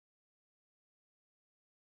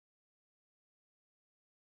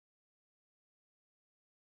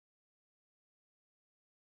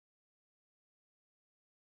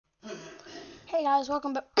Hey guys,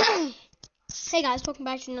 welcome back. Hey guys, welcome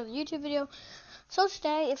back to another YouTube video. So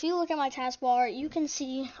today, if you look at my taskbar, you can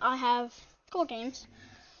see I have a couple games.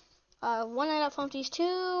 One Night at Funties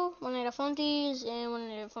 2, One Night at Funties, and One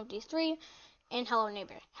Night at Funties 3, and Hello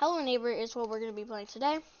Neighbor. Hello Neighbor is what we're gonna be playing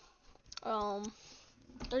today.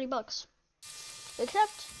 $30.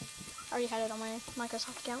 Except I already had it on my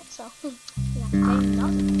Microsoft account, so you have to pay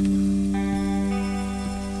nothing.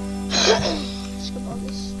 Skip all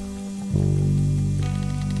this.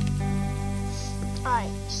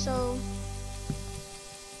 Alright, so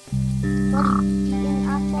already beaten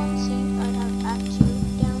Act 1, see, I have Act 2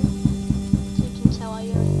 down, so you can tell I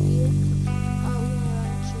already beat it. We're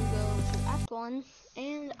going to go to Act 1,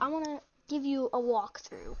 and I want to give you a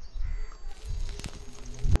walkthrough.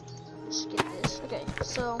 Skip this. Okay,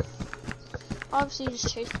 so obviously you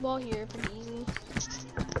just chase the ball here, pretty easy.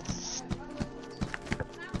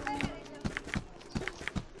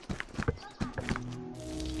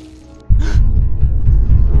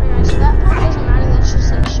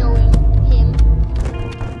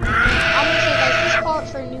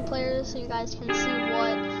 So you guys can see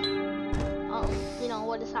what,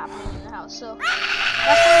 what is happening in the house. So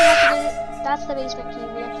that's what we have to get. That's the basement key.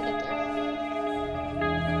 We have to get there.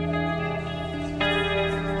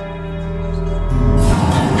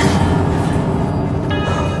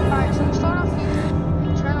 Alright, so we start off here.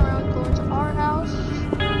 Turn around, go into our house.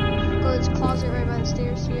 Go to this closet right by the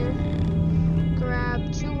stairs here.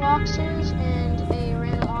 Grab 2 boxes and a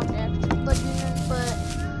random object.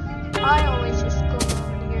 But I always just go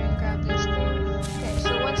this thing. Okay, so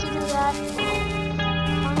once you do that,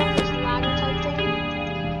 climb up this ladder type thing,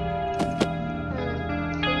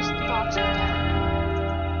 and place the box down.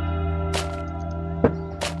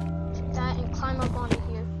 Take that and climb up onto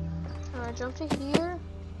here. Jump to here,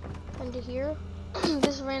 and to here.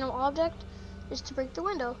 This random object is to break the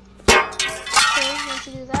window. Okay, once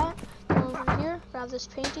you do that, go over here, grab this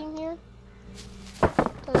painting here,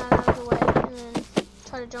 get that out of the way, and then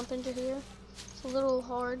try to jump into here. It's a little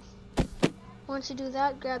hard. Once you do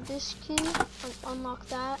that, grab this key and unlock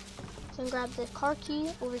that. Then grab the car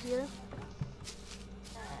key over here.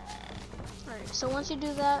 Alright, so once you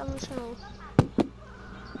do that, I'm just gonna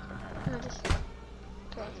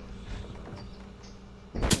okay.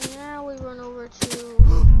 Now we run over to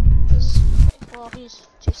this. Okay, well, he's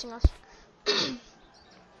chasing us. This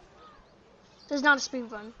is not a speed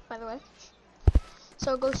run, by the way.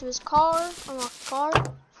 So go to his car, unlock the car,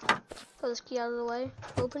 put this key out of the way,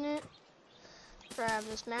 open it. Grab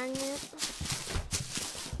this magnet.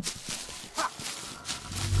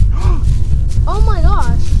 Oh my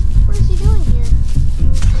gosh! What is he doing here?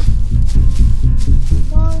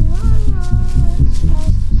 Run, run, run, as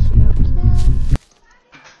fast as you can.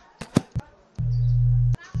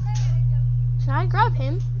 Can I grab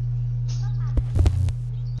him?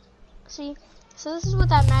 See? So this is what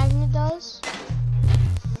that magnet does.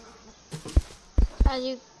 As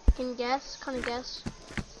you can guess, kind of guess.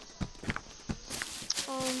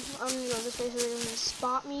 I'm gonna go this way so he doesn't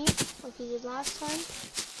spot me like he did last time.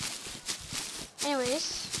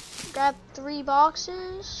 Anyways, grab 3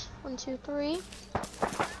 boxes. 1, 2, 3.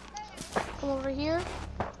 Come over here.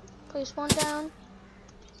 Place 1 down.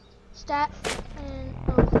 Stat. And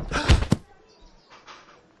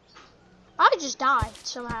I just died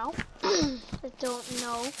somehow. I don't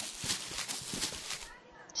know.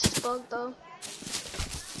 Just a bug though.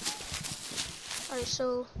 Alright,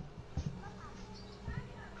 so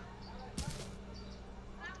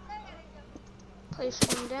place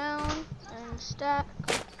 1 down, and stack,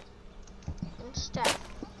 and stack.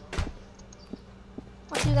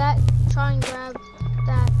 Once you do that, try and grab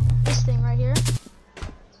this thing right here,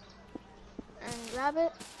 and grab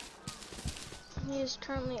it. He is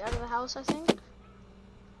currently out of the house, I think.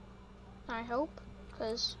 I hope,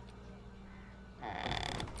 because,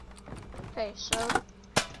 okay, so,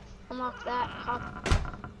 unlock that, hop,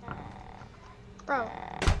 bro,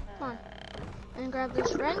 come on, and grab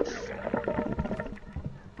this wrench.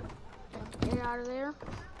 Get out of there.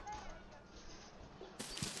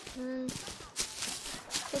 And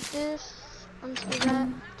get this, unscrew that,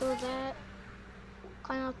 throw that,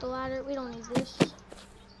 climb up the ladder. We don't need this.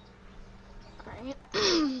 Alright.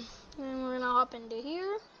 And we're gonna hop into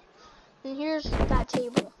here. And here's that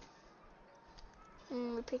table.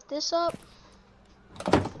 And we pick this up.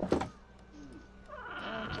 Okay.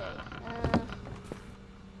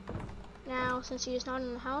 Now, since he is not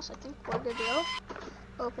in the house, I think we're good to go.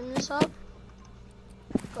 Open this up.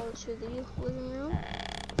 Go to the living room,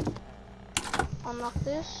 unlock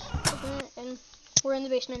this, open it, and we're in the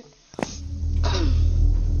basement.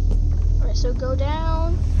 Alright, so go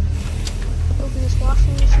down, open this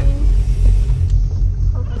washing machine,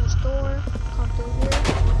 this door, come through here.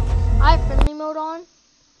 I have friendly mode on.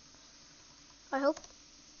 I hope.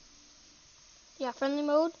 Yeah, friendly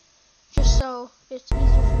mode. Just so it's easier for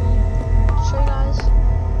me to show you guys.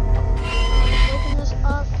 Open this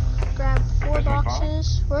up. Grab 4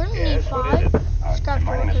 boxes. We're gonna need 5. Just grab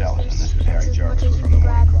 4 because this is as much as you can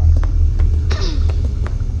grab.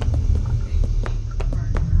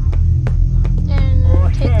 And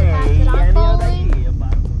take the path that I'm following.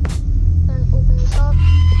 Then open this up.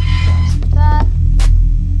 Like that.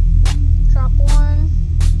 Drop 1.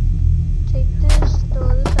 Take this. Throw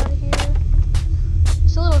this out of here.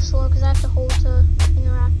 It's a little slow because I have to hold to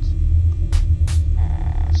interact.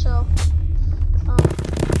 So,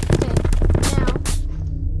 okay. Now,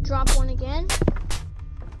 drop 1 again.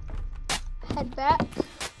 Head back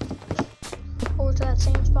over to that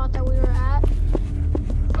same spot that we were at.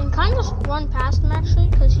 And kind of just run past him actually,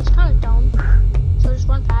 because he's kind of dumb. So just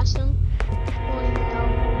run past him. Won't even know.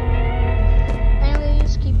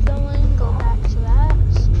 Anyways, keep going. Go back to that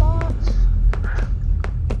spot.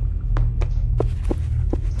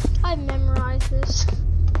 I memorized this.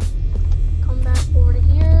 Come back over to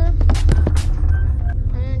here.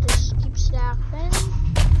 And just keep stacking.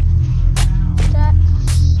 Stack.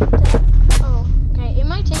 Oh, okay. It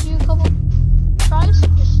might take you a couple tries.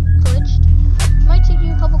 Just glitched. It might take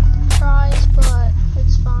you a couple tries, but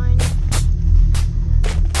it's fine.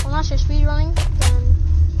 Unless you're speedrunning, then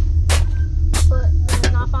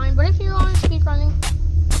it's not fine. But if you're on speedrunning,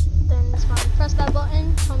 then it's fine. Press that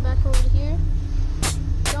button. Come back over to here.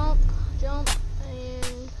 Jump,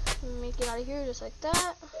 and make it out of here just like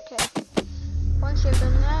that. Okay. Once you've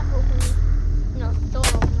done that,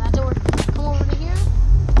 don't open that door. Come over to here.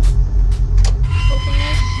 Open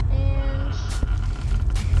this and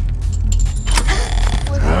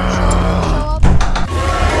wait for it to show up.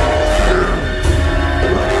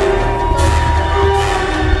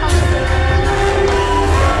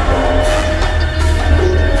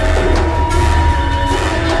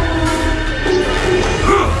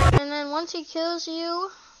 And then once he kills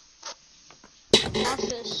you, watch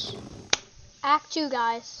this. Act 2,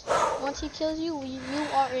 guys. Once he kills you, you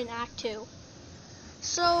are in Act 2.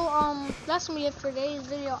 So, that's gonna be it for today's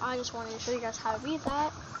video. I just wanted to show you guys how to beat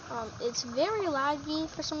that. It's very laggy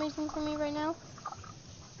for some reason for me right now.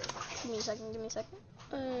 Give me a second.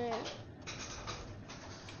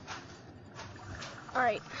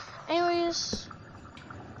 Alright. Anyways.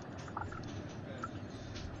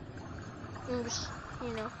 I'm just,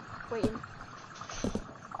 waiting.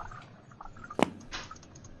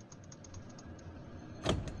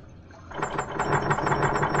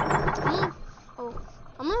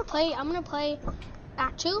 I'm gonna play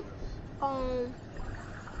Act 2.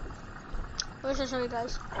 Let's just show you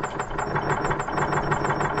guys.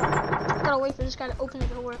 Gotta wait for this guy to open the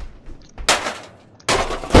door.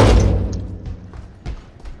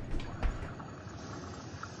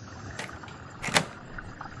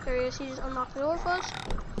 There he is. He just unlocked the door for us.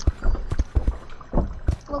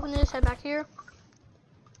 Open this. Head back here.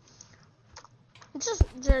 Just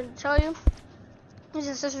to tell you,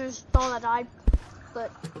 his sister's doll that died,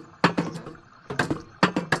 but.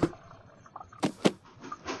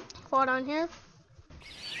 Fall down here.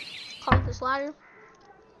 Climb this ladder.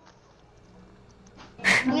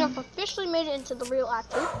 We have officially made it into the real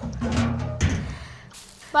Act 2.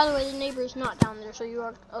 By the way, the neighbor is not down there, so you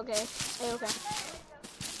are okay. Okay.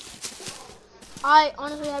 I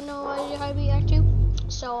honestly have no idea how to beat Act 2,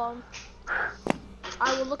 so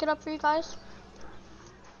I will look it up for you guys.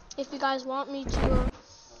 If you guys want me to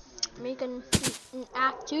make an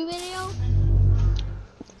Act 2 video,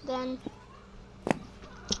 then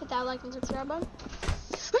hit that like and subscribe button.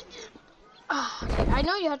 Okay, I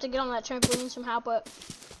know you have to get on that trampoline somehow, but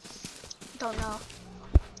don't know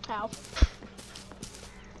how.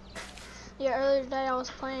 Yeah, earlier today I was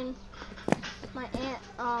playing with my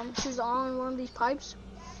aunt. She was on one of these pipes,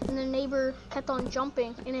 and the neighbor kept on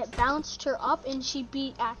jumping, and it bounced her up, and she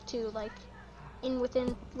beat Act 2 like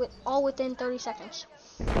within 30 seconds.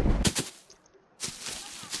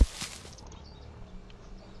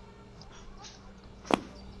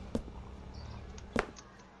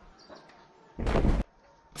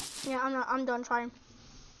 Yeah, I'm done trying.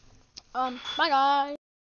 Bye guys.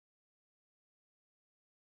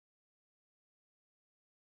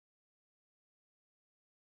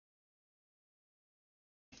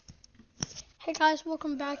 Hey guys,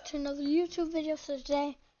 welcome back to another YouTube video. So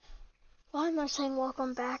today, why am I saying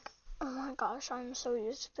welcome back? Oh my gosh, I'm so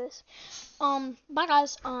used to this. Bye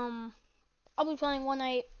guys. I'll be playing one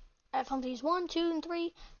night at Funkies 1, 2, and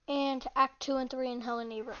 3, and Act 2 and 3 in Hell and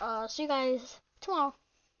Neighbor. See you guys tomorrow.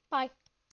 Bye.